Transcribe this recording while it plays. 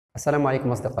السلام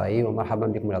عليكم أصدقائي، ومرحبا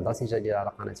بكم إلى درس جديد على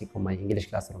قناتكم English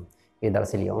Classroom. في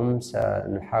درس اليوم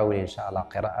سنحاول إن شاء الله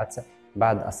قراءة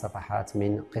بعض الصفحات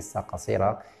من قصة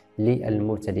قصيرة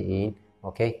للمبتدئين،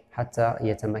 حتى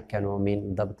يتمكنوا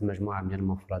من ضبط مجموعة من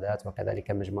المفردات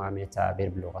وكذلك مجموعة من التعابير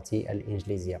باللغة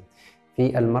الإنجليزية.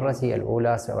 في المرة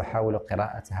الأولى سأحاول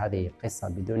قراءة هذه القصة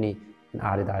بدون أن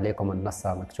أعرض عليكم النص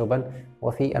مكتوبا،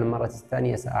 وفي المرة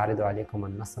الثانية سأعرض عليكم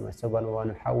النص مكتوبا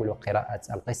ونحاول قراءة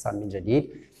القصة من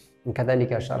جديد،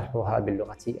 وكذلك شرحها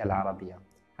باللغة العربية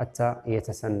حتى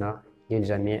يتسنى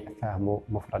للجميع فهم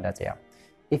مفرداتها.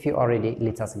 If you are ready,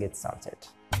 let us get started.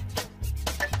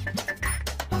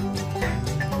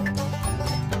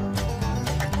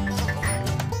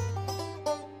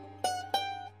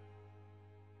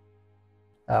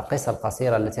 القصة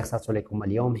القصيرة التي اخترت لكم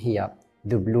اليوم هي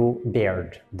The Blue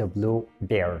Beard. The Blue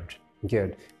Beard.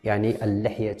 Good. يعني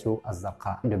اللحية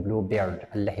الزرقاء. The Blue Beard.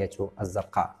 اللحية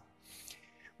الزرقاء.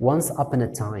 Once upon a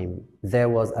time, there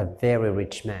was a very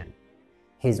rich man.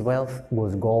 His wealth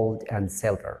was gold and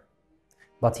silver,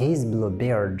 but his blue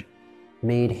beard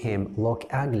made him look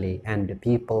ugly, and the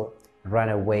people ran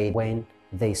away when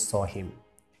they saw him.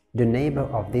 The neighbor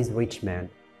of this rich man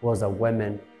was a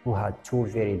woman who had two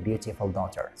very beautiful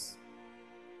daughters.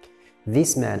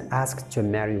 This man asked to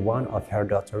marry one of her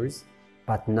daughters,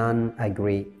 but none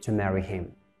agreed to marry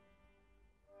him.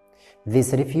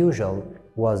 This refusal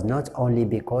was not only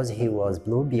because he was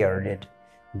blue-bearded,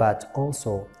 but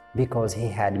also because he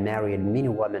had married many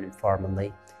women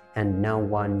formerly, and no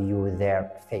one knew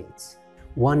their fates.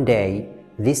 One day,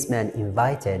 this man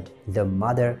invited the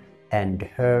mother and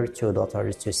her two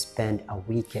daughters to spend a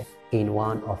week in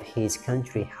one of his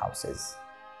country houses.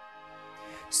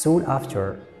 Soon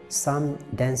after some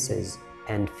dances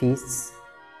and feasts,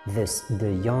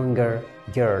 the younger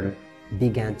girl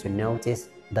began to notice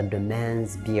that the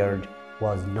man's beard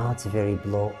was not very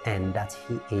blue and that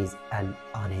he is an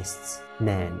honest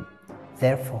man.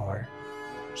 Therefore,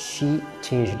 she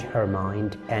changed her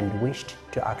mind and wished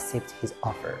to accept his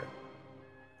offer.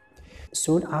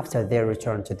 Soon after their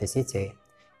return to the city,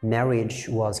 marriage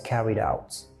was carried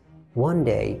out. One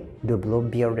day, the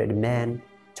blue-bearded man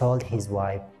told his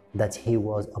wife that he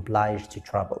was obliged to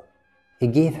travel. He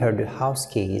gave her the house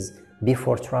keys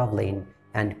before traveling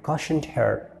and cautioned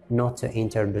her not to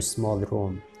enter the small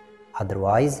room,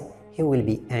 otherwise he will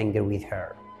be angry with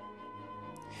her.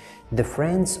 The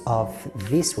friends of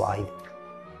this wife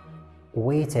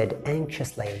waited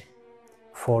anxiously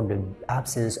for the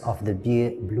absence of the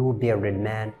blue-bearded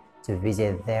man to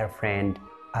visit their friend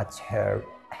at her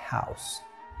house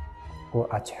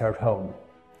or at her home.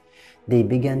 They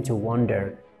began to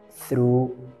wander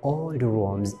through all the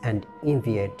rooms and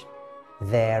envied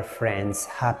their friend's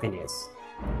happiness.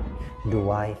 The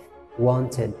wife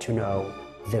wanted to know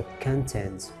the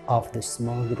contents of the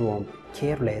small room,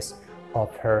 careless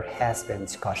of her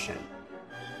husband's caution.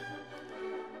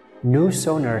 No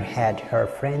sooner had her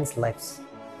friends left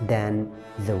than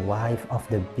the wife of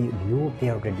the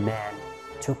blue-bearded man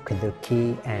took the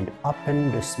key and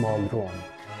opened the small room,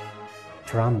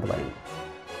 trembling.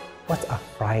 What a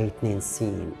frightening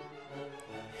scene!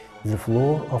 The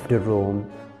floor of the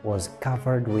room was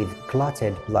covered with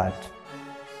clotted blood.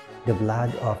 The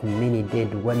blood of many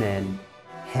dead women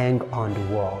hung on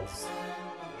the walls.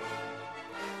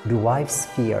 The wife's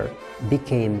fear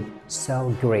became so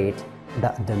great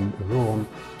that the room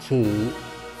key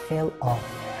fell off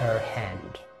her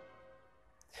hand.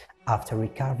 After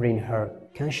recovering her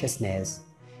consciousness,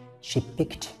 she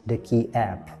picked the key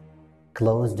up,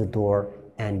 closed the door,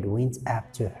 and went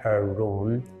up to her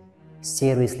room,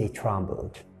 seriously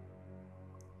troubled.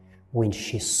 When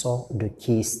she saw the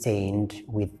key stained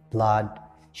with blood,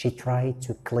 she tried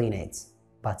to clean it,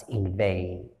 but in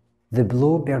vain. The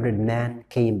blue-bearded man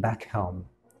came back home.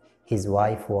 His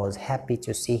wife was happy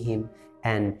to see him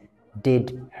and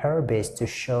did her best to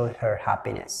show her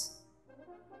happiness.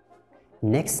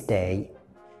 Next day,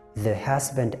 the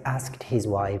husband asked his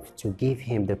wife to give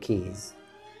him the keys.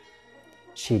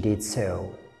 She did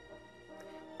so,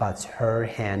 but her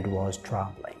hand was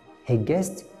trembling. He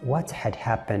guessed what had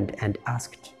happened and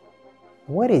asked,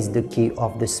 "What is the key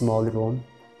of the small room?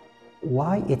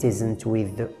 Why it isn't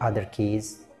with the other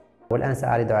keys?" والآن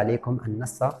سأعرض عليكم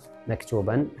النص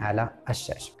مكتوبا على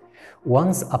الشاشة.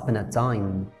 Once upon a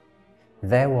time,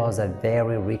 there was a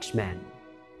very rich man.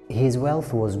 His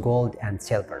wealth was gold and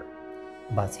silver,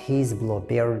 but his blue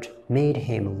beard made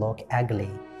him look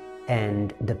ugly,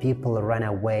 and the people ran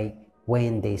away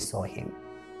when they saw him.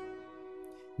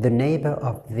 The neighbor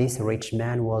of this rich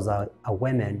man was a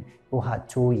woman who had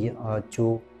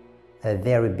two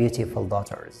very beautiful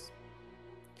daughters.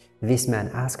 This man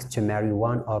asked to marry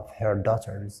one of her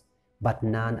daughters, but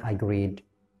none agreed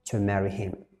to marry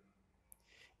him.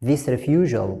 This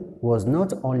refusal was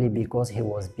not only because he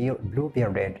was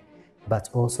blue-bearded, but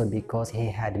also because he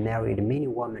had married many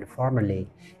women formerly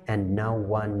and no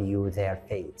one knew their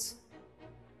fates.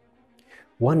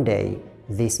 One day,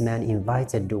 this man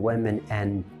invited the woman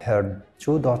and her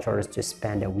two daughters to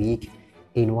spend a week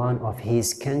in one of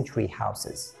his country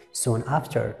houses. Soon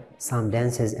after some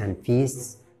dances and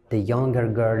feasts, the younger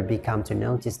girl began to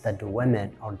notice that the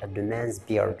woman or that the man's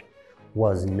beard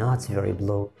was not very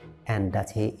blue and that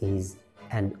he is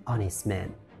an honest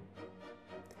man.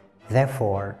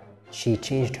 Therefore, she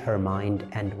changed her mind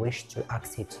and wished to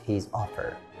accept his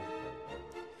offer.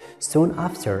 Soon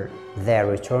after their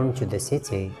return to the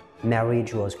city,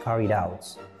 marriage was carried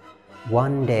out.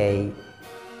 One day,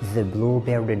 the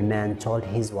blue-bearded man told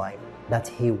his wife that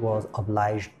he was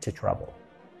obliged to travel.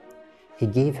 He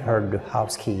gave her the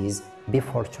house keys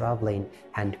before traveling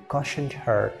and cautioned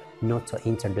her not to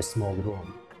enter the small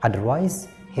room. Otherwise,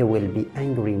 he will be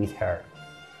angry with her.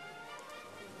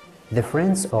 The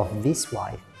friends of this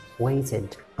wife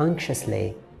waited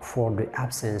anxiously for the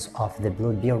absence of the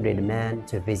blue-bearded man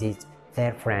to visit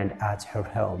their friend at her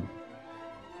home.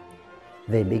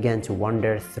 They began to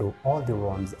wander through all the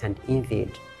rooms and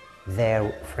envied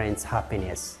their friend's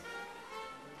happiness.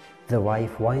 The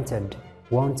wife wanted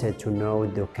to know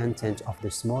the content of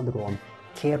the small room,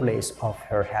 careless of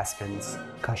her husband's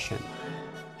caution.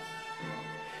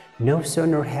 No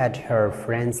sooner had her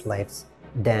friends left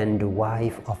than the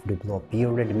wife of the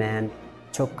blue-bearded man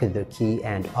took the key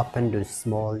and opened the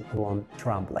small room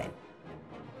trembling.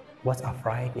 What a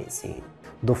frightening scene!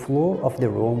 The floor of the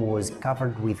room was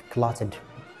covered with clotted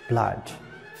blood.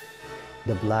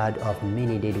 The blood of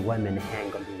many dead women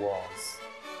hung on the walls.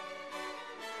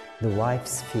 The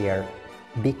wife's fear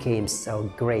became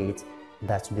so great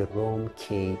that the room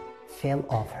key fell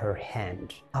off her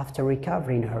hand. After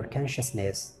recovering her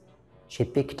consciousness, she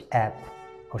picked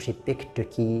the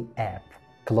key up,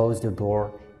 closed the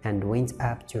door, and went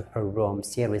up to her room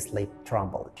seriously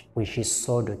troubled. When she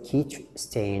saw the key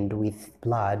stained with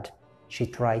blood, she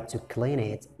tried to clean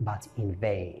it, but in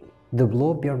vain. The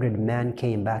blue-bearded man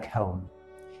came back home.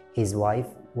 His wife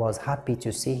was happy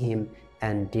to see him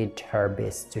and did her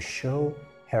best to show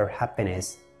her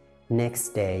happiness. Next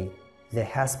day, the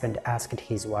husband asked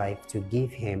his wife to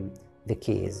give him the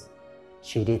keys.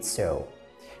 She did so,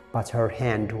 but her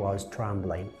hand was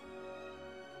trembling.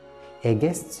 He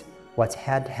guessed what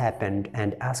had happened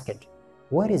and asked,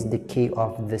 "What is the key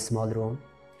of the small room?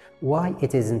 Why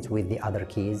it isn't with the other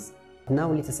keys?" Now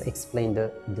let us explain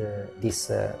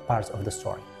this part of the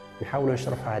story. نحاول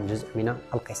نشرح هذا الجزء من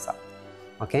القصة.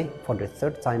 Okay, for the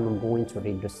third time I'm going to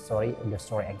read the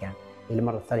story again.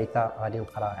 للمرة الثالثة غادي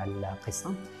نقرأ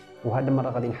القصة، وهذه المرة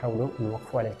غادي نحاولوا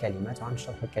نوقفوا على الكلمات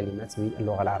وغنشرحوا الكلمات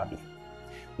باللغة العربية.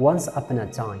 Once upon a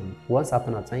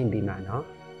time بمعنى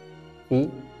في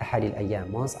أحد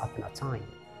الأيام. Once upon a time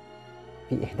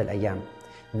في إحدى الأيام.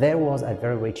 There was a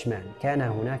very rich man. كان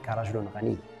هناك رجل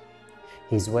غني.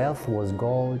 His wealth was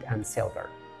gold and silver.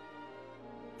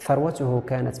 ثروته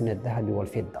كانت من الذهب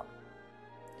والفضة.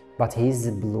 But his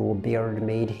blue beard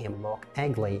made him look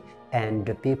ugly, and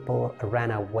the people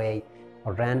ran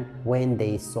when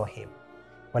they saw him.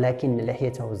 ولكن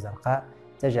لحيته الزرقاء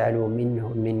تجعل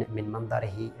من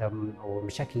منظره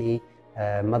وشكل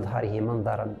مظهره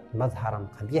مظهرا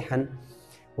قبيحا،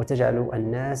 وتجعل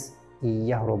الناس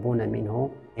يهربون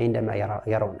منه عندما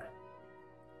يرونه.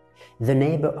 The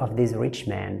neighbor of this rich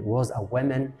man was a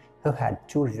woman who had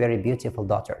two very beautiful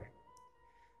daughters.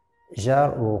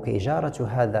 جارة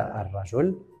هذا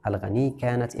الرجل الغني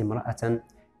كانت امرأة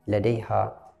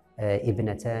لديها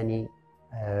ابنتان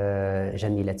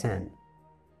جميلتان.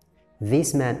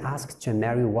 This man asked to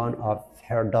marry one of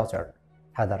her daughters.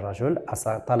 هذا الرجل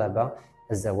طلب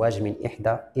الزواج من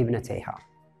إحدى ابنتيها.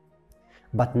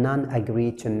 But none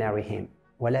agreed to marry him.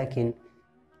 ولكن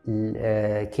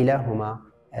كلاهما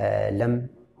لم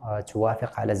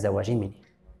توافق على الزواج منه.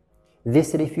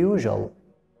 This refusal,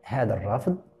 هذا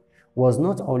الرفض, was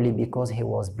not only because he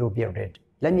was blue-bearded.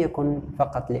 لم يكن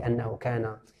فقط لأنه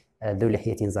كان ذو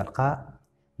لحية زرقاء,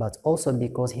 but also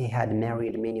because he had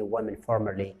married many women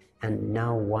formerly and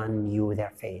no one knew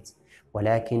their fate.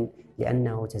 ولكن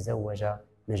لأنه تزوج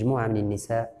مجموعة من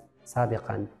النساء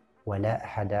سابقا ولا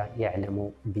أحد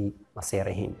يعلم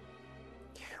بمصيرهن.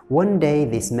 One day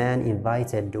this man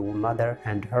invited the mother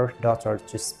and her daughter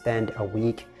to spend a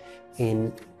week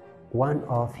in one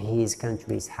of his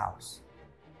country house.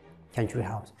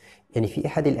 يعني في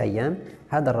أحد الأيام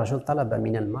هذا الرجل طلب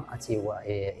من المرأة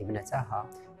وابنتها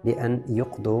بأن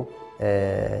يقضوا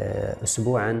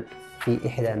أسبوعا في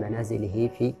إحدى منازله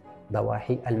في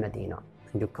ضواحي المدينة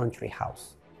in the country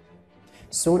house.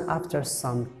 Soon after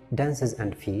some dances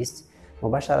and feasts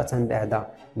مباشرة بعد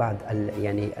بعض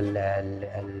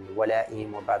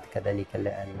الولائم وبعد كذلك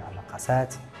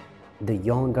الرقصات the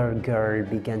younger girl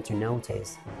began to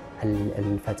notice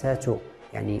الفتاة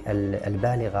يعني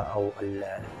البالغة أو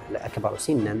الأكبر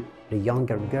سنا the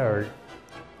younger girl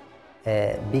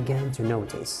began to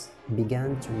notice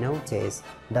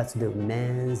that the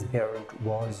man's beard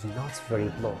was not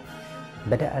very long.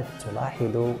 بدأت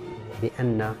تلاحظ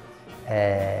بأن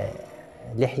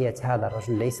لحية هذا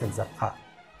الرجل ليست زرقاء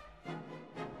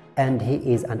and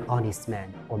he is an honest man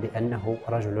وبأنه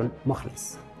رجل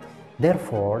مخلص.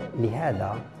 Therefore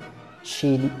لهذا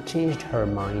she changed her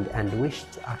mind and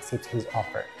wished to accept his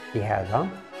offer. لهذا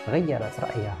غيرت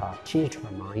رأيها changed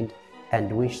her mind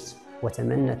and wished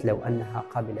وتمنت لو أنها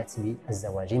قبلت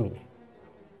بالزواج منه.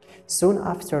 Soon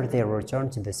after their return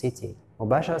to the city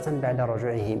مباشرة بعد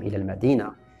رجوعهم إلى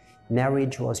المدينة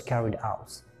marriage was carried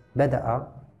out. بدأ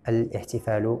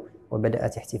الاحتفال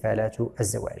وبدأت احتفالات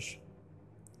الزواج.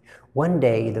 One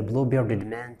day the blue-bearded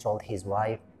man told his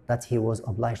wife that he was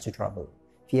obliged to travel.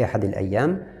 في أحد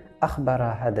الأيام أخبر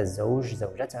هذا الزوج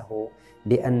زوجته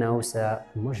بأنه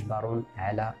مجبر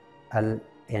على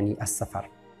السفر.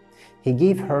 He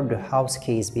gave her the house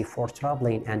keys before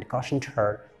traveling and cautioned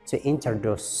her to enter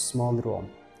the small room.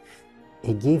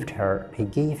 He gave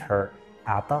her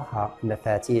أعطاها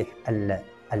مفاتيح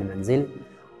المنزل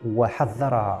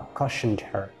وحذرها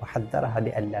وحذرها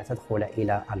بأن لا تدخل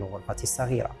إلى الغرفة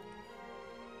الصغيرة.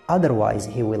 Otherwise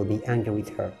he will be angry with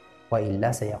her.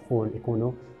 وإلا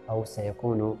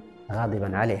سيكون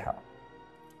غاضبا عليها.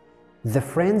 The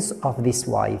friends of this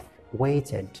wife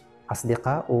waited.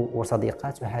 أصدقاء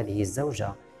وصديقات هذه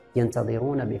الزوجة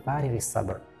ينتظرون بفارغ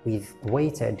الصبر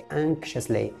waited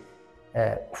anxiously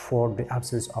for the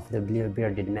absence of the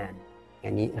blue-bearded man.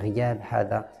 يعني غياب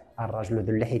هذا الرجل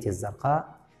ذو اللحية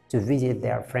الزرقاء to visit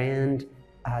their friend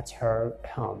at her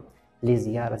home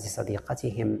لزيارة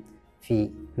صديقتهم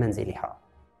في منزلها.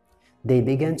 They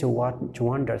began to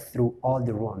wander through all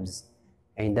the rooms.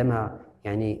 عندما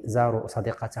زاروا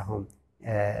صديقتهم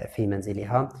في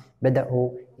منزلها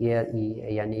بدأوا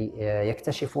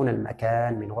يكتشفون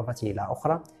المكان من غرفة إلى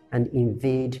أخرى and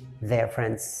invade their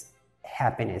friends'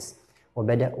 happiness.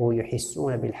 وبدأوا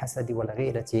يحسون بالحسد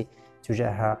والغيرة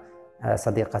تجاه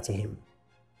صديقتهم.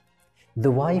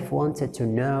 The wife wanted to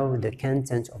know the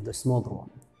content of the small room.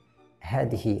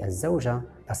 هذه الزوجة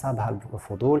أصابها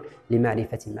الفضول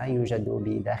لمعرفة ما يوجد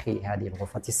بداخل هذه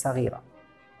الغرفة الصغيرة.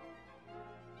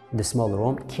 The small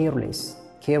room careless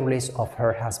of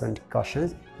her husband's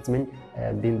cautions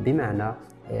بمعنى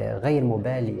غير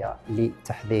مبالية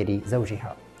لتحذير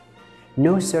زوجها.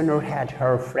 No sooner had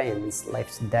her friends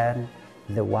left than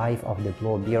the wife of the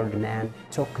blue-bearded man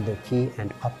took the key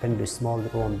and opened the small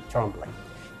room trembling.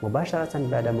 مباشرة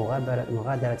بعد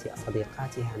مغادرة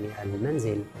صديقاتها من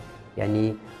المنزل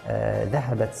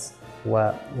ذهبت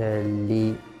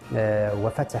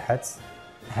وفتحت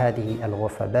هذه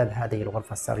الغرفة باب هذه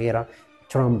الغرفة الصغيرة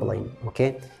trembling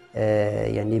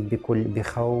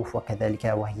بخوف وكذلك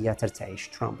وهي ترتعش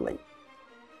trembling.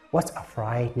 What a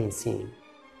frightening scene.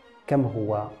 كم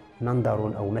هو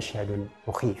منظر أو مشهد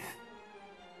مخيف.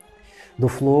 The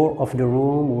floor of the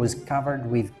room was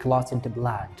covered with clotted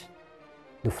blood.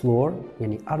 The floor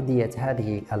أرضية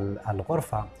هذه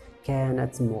الغرفة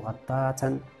كانت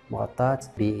مغطاة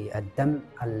بالدم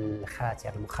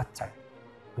الخاتر المختر.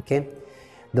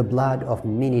 The blood of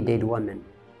many dead women.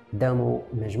 دم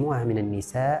مجموعة من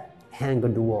النساء hanged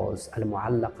on the walls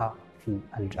المعلقة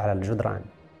على الجدران.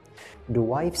 The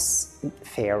wife's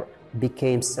fear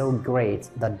became so great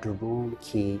that the room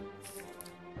key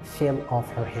fell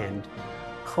off her hand.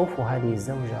 خوف هذه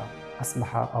الزوجة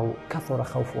أصبح أو كثر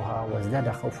خوفها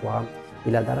وازداد خوفها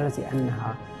إلى درجة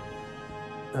أنها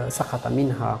سقط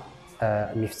منها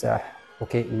مفتاح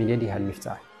من يدها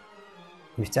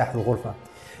مفتاح الغرفة.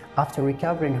 After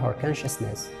recovering her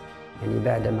consciousness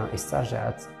بعدما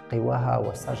استرجعت قواها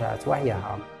واسترجعت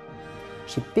وعيها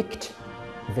she picked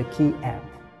the key up.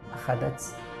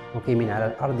 أخذت من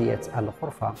على أرضية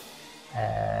الغرفة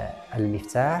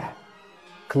المفتاح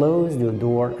closed the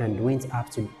door and went up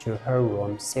to her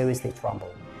room seriously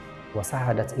trembling.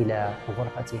 وصعدت إلى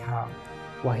غرفتها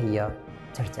وهي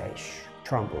ترتعش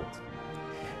trembled.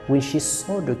 When she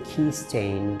saw the key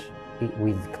stained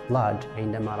with blood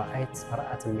عندما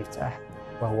رأت المفتاح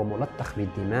وهو ملطخ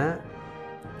بالدماء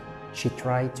she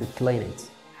tried to clean it.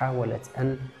 حاولت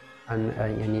أن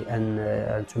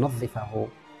تنظفه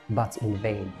but in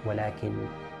vain ولكن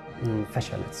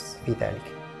فشلت في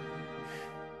ذلك.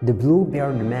 The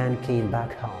blue-bearded man came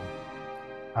back home.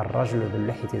 الرجل ذو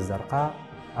اللحية الزرقاء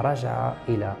رجع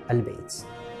إلى البيت.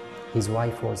 His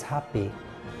wife was happy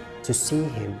to see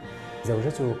him.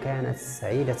 زوجته كانت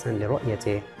سعيدة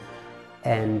لرؤيته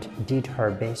and did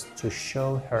her best to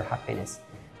show her happiness.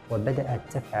 وبدأت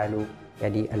تفعل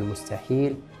يعني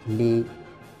المستحيل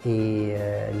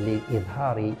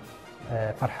لإظهار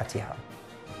فرحتها.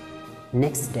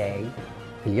 Next day,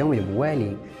 في اليوم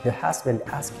الموالي, the husband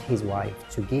asked his wife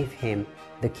to give him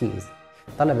the keys.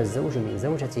 طلب الزوج من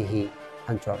زوجته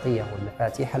أن تعطيه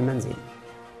مفاتيح المنزل.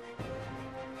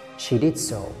 She did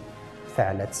so.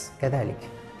 فعلت كذلك.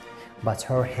 But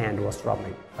her hand was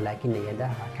trembling. ولكن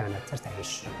يدها كانت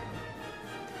ترتعش.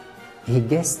 He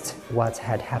guessed what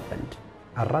had happened.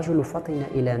 الرجل فطن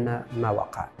إلى ما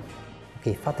وقع.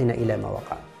 فطن إلى ما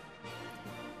وقع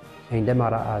عندما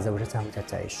رأى زوجته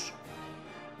ترتعش.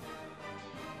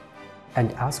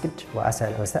 And asked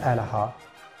وسألها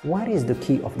What is the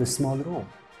key of the small room?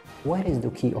 What is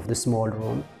the key of the small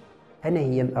room?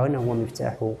 أين هو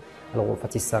مفتاح الغرفة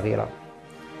الصغيرة?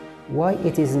 Why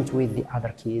it isn't with the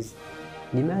other keys?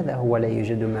 لماذا هو لا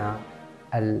يوجد مع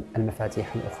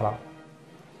المفاتيح الأخرى?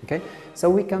 Okay, so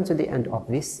we come to the end of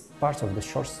this part of the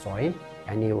short story.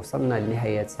 يعني وصلنا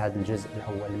لنهاية هذا الجزء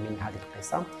الأول من هذه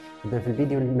القصة. إذن في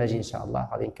الفيديو الماجي إن شاء الله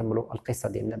غادي نكملوا القصة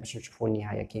ديالنا باش نشوفوا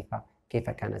النهاية كيف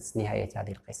كانت نهاية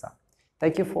هذه القصة.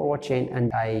 Thank you for watching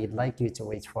and I'd like you to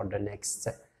wait for the next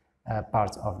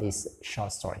part of this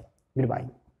short story.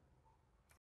 Goodbye.